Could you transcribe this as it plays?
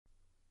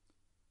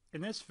In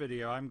this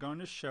video, I'm going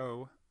to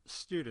show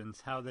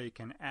students how they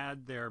can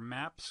add their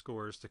map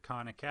scores to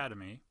Khan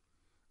Academy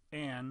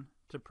and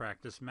to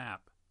practice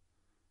map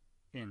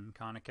in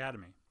Khan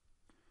Academy.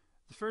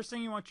 The first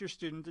thing you want your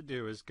student to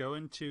do is go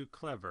into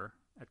Clever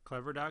at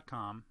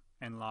clever.com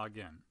and log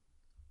in.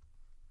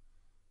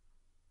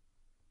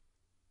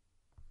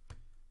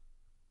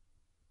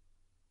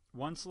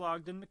 Once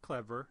logged into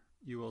Clever,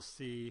 you will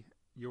see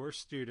your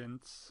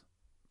student's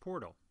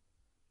portal.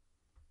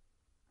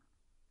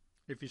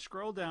 If you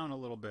scroll down a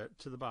little bit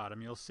to the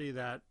bottom, you'll see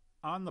that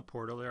on the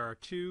portal there are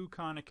two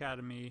Khan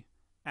Academy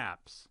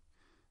apps.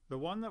 The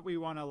one that we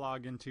want to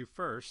log into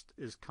first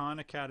is Khan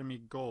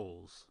Academy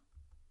Goals.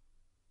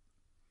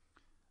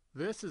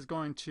 This is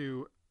going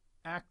to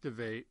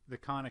activate the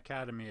Khan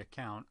Academy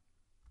account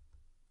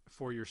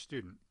for your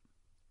student.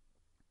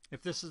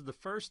 If this is the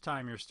first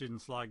time your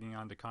student's logging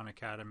on to Khan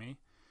Academy,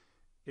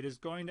 it is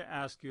going to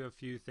ask you a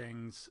few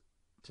things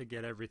to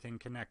get everything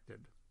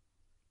connected.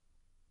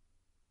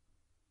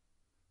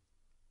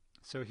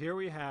 So here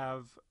we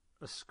have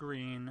a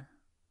screen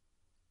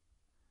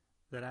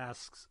that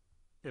asks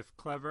if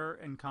Clever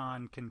and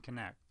Khan can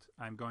connect.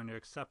 I'm going to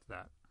accept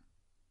that.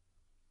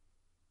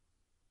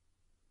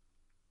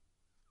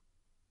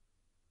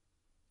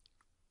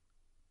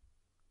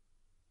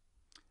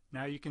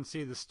 Now you can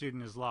see the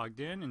student is logged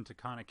in into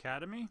Khan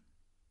Academy,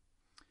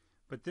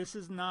 but this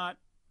is not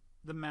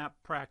the map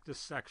practice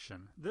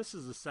section. This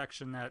is a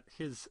section that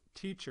his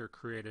teacher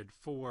created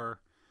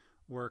for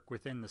work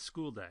within the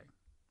school day.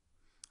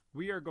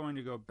 We are going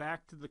to go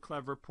back to the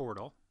Clever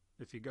portal.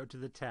 If you go to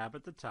the tab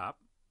at the top,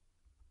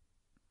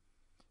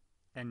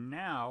 and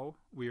now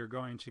we are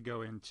going to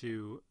go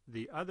into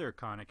the other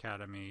Khan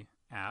Academy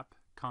app,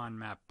 Khan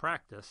Map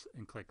Practice,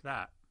 and click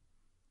that.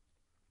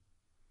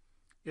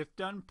 If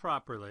done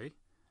properly,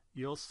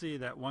 you'll see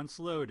that once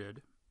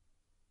loaded,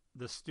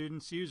 the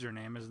student's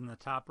username is in the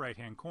top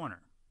right-hand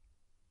corner.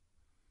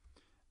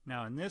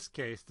 Now in this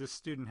case, this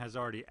student has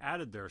already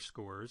added their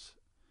scores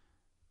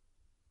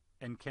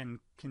and can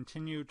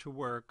continue to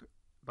work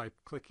by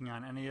clicking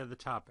on any of the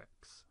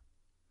topics.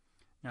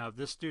 Now if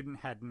this student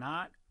had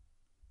not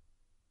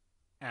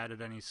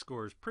added any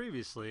scores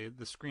previously,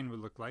 the screen would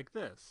look like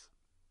this.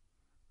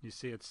 You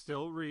see it's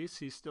still Reese,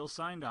 he's still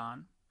signed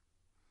on.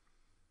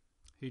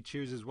 He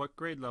chooses what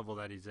grade level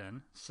that he's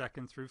in,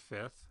 2nd through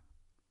 5th,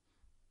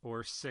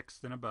 or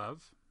 6th and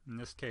above. In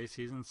this case,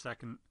 he's in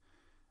 2nd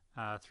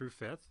through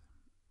 5th.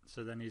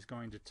 So then he's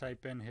going to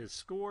type in his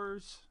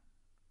scores,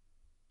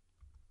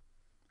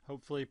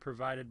 hopefully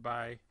provided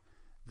by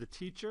the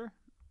teacher.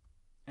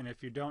 And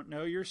if you don't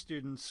know your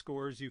student's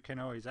scores, you can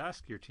always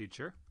ask your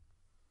teacher,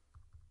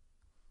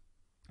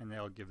 and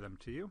they'll give them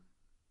to you.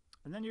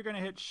 And then you're going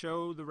to hit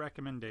Show the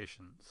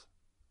Recommendations.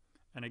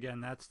 And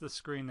again, that's the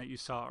screen that you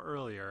saw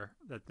earlier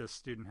that this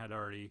student had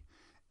already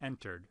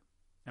entered.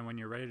 And when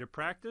you're ready to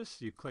practice,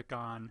 you click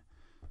on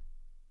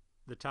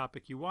the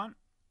topic you want,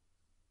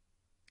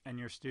 and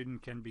your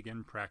student can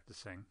begin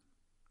practicing.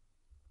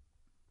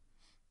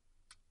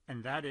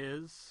 And that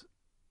is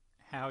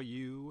how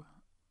you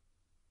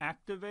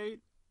activate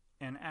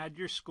and add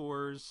your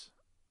scores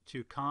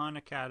to Khan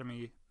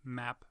Academy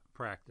Map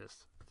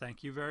Practice.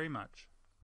 Thank you very much.